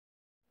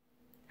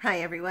Hi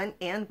everyone,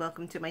 and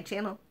welcome to my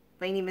channel.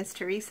 My name is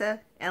Teresa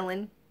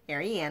Ellen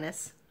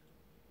Arianis,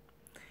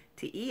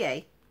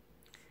 T.E.A.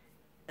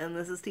 and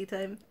this is Tea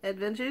Time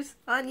Adventures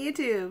on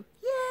YouTube.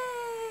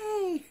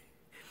 Yay!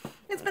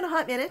 It's been a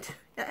hot minute,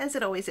 as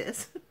it always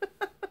is,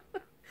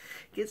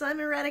 because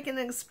I'm erratic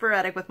and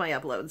sporadic with my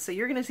uploads, so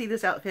you're going to see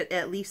this outfit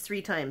at least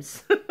 3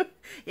 times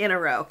in a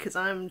row, because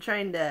I'm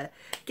trying to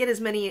get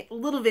as many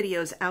little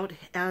videos out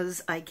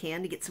as I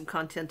can to get some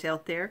content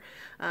out there.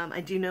 I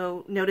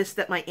do notice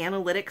that my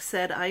analytics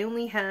said I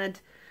only had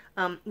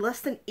less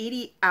than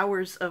 80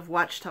 hours of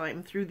watch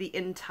time through the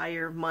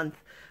entire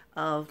month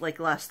of like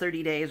the last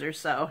 30 days or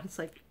so. It's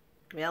like,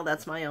 well,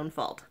 that's my own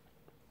fault.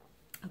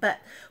 But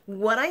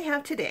what I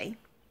have today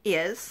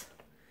is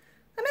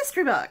a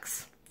mystery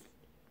box.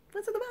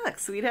 What's in the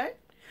box, sweetheart?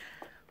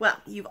 Well,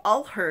 you've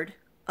all heard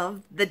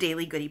of the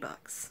Daily Goodie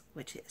Box,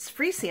 which is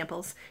free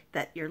samples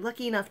that you're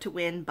lucky enough to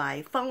win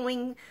by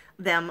following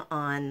them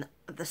on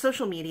the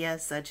social media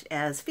such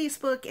as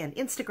Facebook and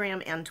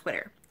Instagram and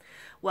Twitter.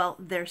 Well,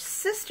 their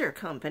sister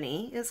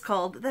company is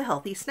called the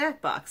Healthy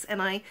Snack Box,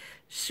 and I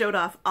showed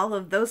off all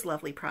of those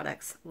lovely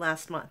products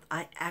last month.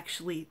 I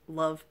actually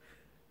love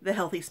the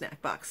Healthy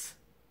Snack Box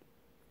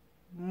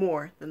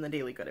more than the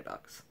Daily Goodie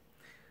Box.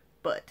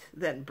 But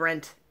then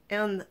Brent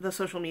and the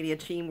social media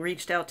team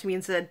reached out to me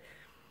and said,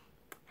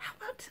 how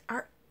about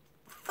our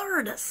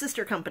third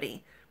sister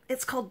company?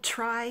 It's called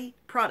T.E.A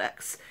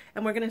Products,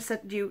 and we're going to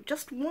send you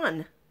just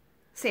one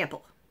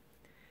sample.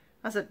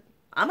 I said,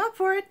 I'm up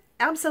for it,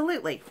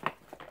 absolutely.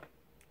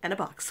 And a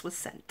box was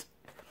sent.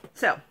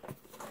 So,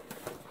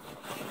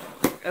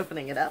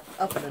 opening it up,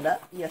 open it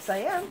up, yes I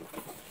am.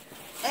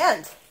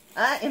 And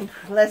I am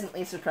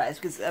pleasantly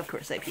surprised because of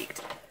course I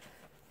peeked.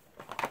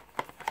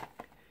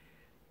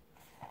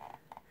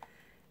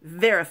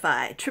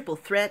 Verify Triple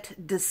Threat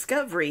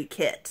Discovery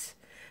Kit.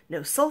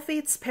 No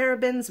sulfates,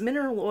 parabens,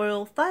 mineral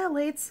oil,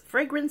 phthalates,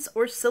 fragrance,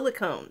 or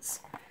silicones.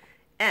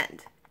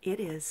 And it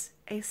is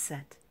a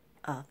set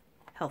of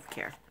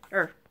healthcare,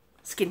 or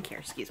skincare,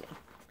 excuse me.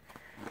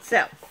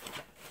 So,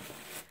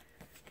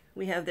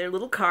 we have their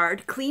little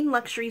card, Clean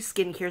Luxury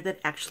Skincare That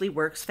Actually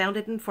Works,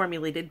 founded and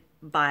formulated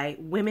by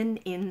Women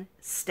in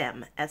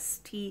STEM,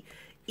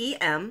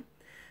 S-T-E-M.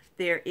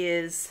 There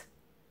is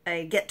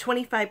a get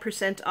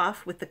 25%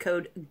 off with the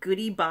code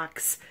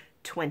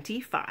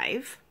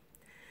GoodieBox25.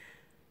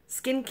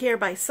 Skincare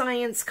by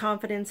Science,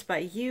 Confidence by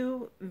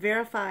You.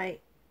 Verify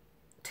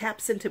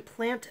taps into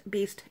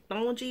plant-based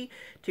technology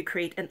to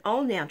create an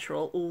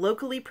all-natural,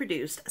 locally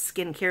produced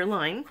skincare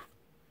line.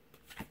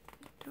 I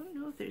don't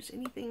know if there's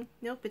anything.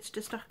 Nope, it's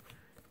just a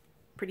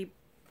pretty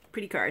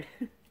card.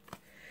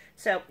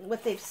 So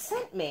what they've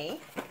sent me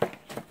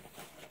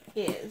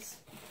is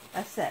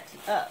a set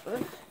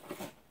of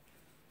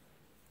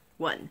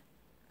 1,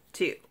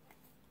 2,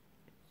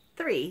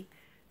 3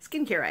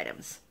 skincare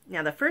items.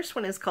 Now the first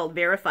one is called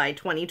Verify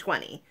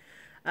 2020.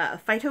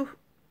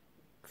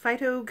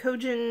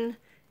 Phytocogen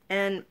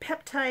and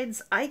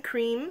Peptides Eye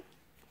Cream.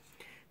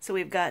 So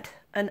we've got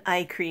an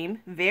eye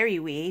cream, very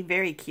wee,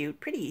 very cute,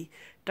 pretty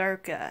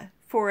dark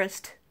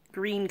forest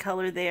green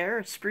color there,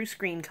 or spruce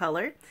green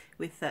color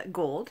with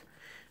gold.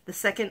 The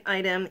second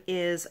item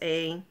is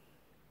a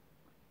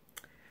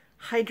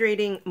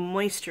hydrating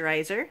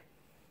moisturizer.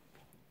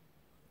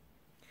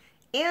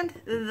 And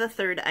the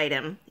third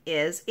item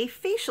is a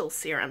facial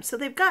serum. So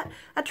they've got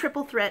a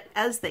triple threat,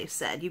 as they've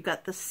said. You've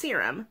got the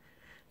serum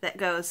that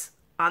goes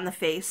on the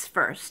face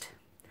first.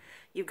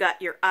 You've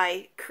got your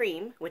eye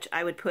cream, which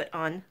I would put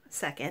on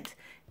second,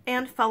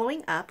 and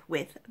following up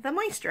with the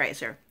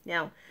moisturizer.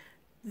 Now,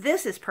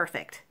 this is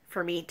perfect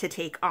for me to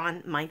take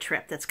on my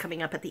trip that's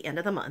coming up at the end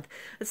of the month.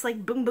 It's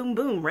like boom, boom,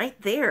 boom,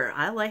 right there.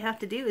 All I have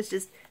to do is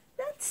just,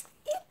 that's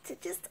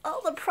it, just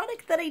all the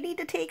product that I need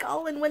to take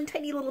all in one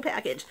tiny little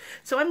package.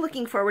 So I'm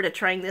looking forward to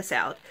trying this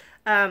out.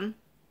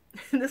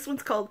 This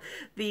one's called,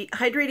 the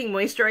hydrating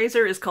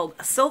moisturizer is called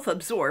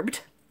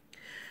Self-Absorbed.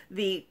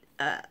 The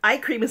eye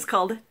cream is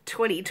called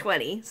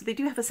 2020. So they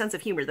do have a sense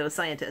of humor, those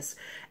scientists.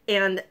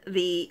 And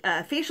the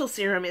facial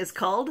serum is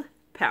called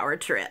Power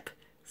Trip.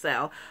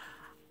 So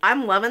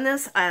I'm loving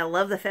this. I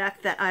love the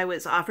fact that I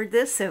was offered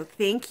this. So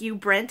thank you,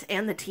 Brent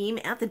and the team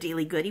at the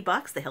Daily Goodie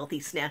Box, the Healthy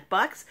Snack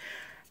Box,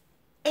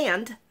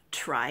 and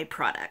T.E.A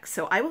Products.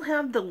 So I will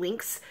have the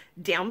links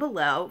down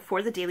below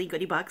for the Daily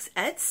Goodie Box,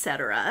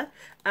 etc.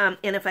 And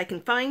if I can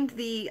find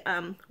the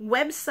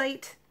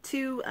website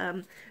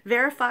to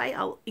verify,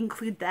 I'll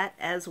include that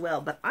as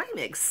well. But I'm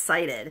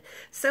excited.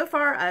 So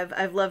far,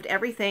 I've loved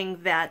everything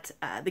that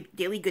the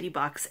Daily Goodie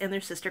Box and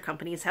their sister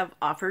companies have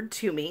offered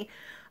to me.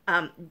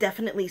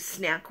 Definitely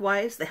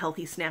snack-wise, the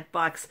Healthy Snack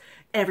Box,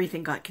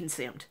 everything got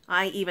consumed.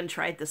 I even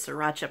tried the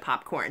sriracha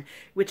popcorn,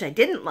 which I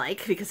didn't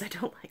like because I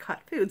don't like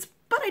hot foods,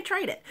 but I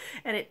tried it.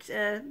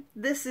 And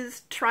this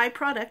is T.E.A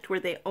product where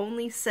they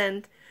only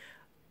send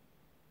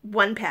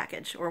one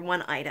package or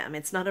one item.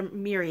 It's not a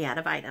myriad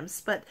of items,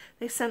 but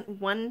they sent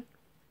one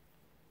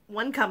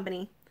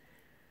company,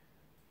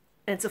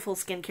 and it's a full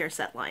skincare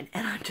set line,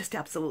 and I'm just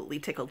absolutely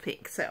tickled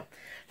pink. So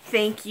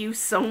thank you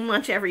so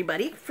much,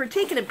 everybody, for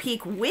taking a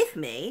peek with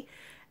me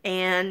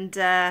And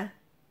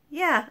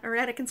yeah,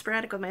 erratic and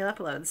sporadic with my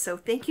uploads. So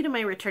thank you to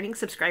my returning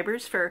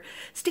subscribers for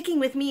sticking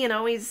with me and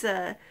always,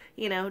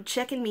 you know,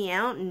 checking me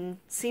out and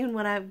seeing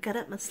what I've got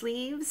up my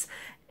sleeves.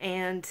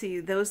 And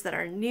to those that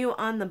are new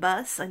on the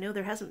bus, I know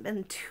there hasn't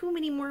been too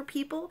many more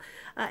people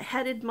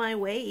headed my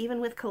way, even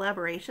with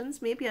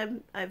collaborations. Maybe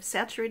I've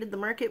saturated the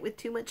market with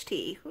too much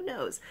tea. Who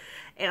knows?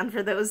 And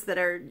for those that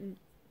are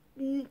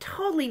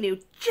totally new,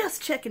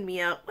 just checking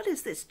me out, what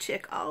is this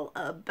chick all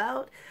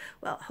about?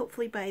 Well,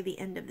 hopefully by the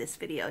end of this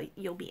video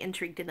you'll be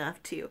intrigued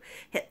enough to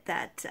hit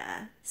that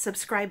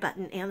subscribe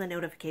button and the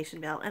notification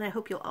bell, and I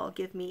hope you'll all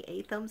give me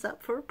a thumbs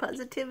up for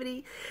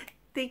positivity.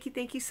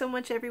 Thank you so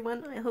much,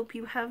 everyone. I hope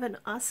you have an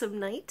awesome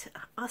night,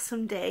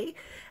 awesome day,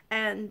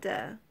 and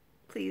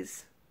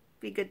please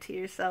be good to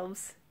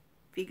yourselves,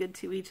 be good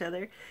to each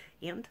other,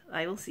 and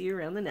I will see you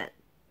around the net.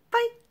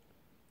 Bye!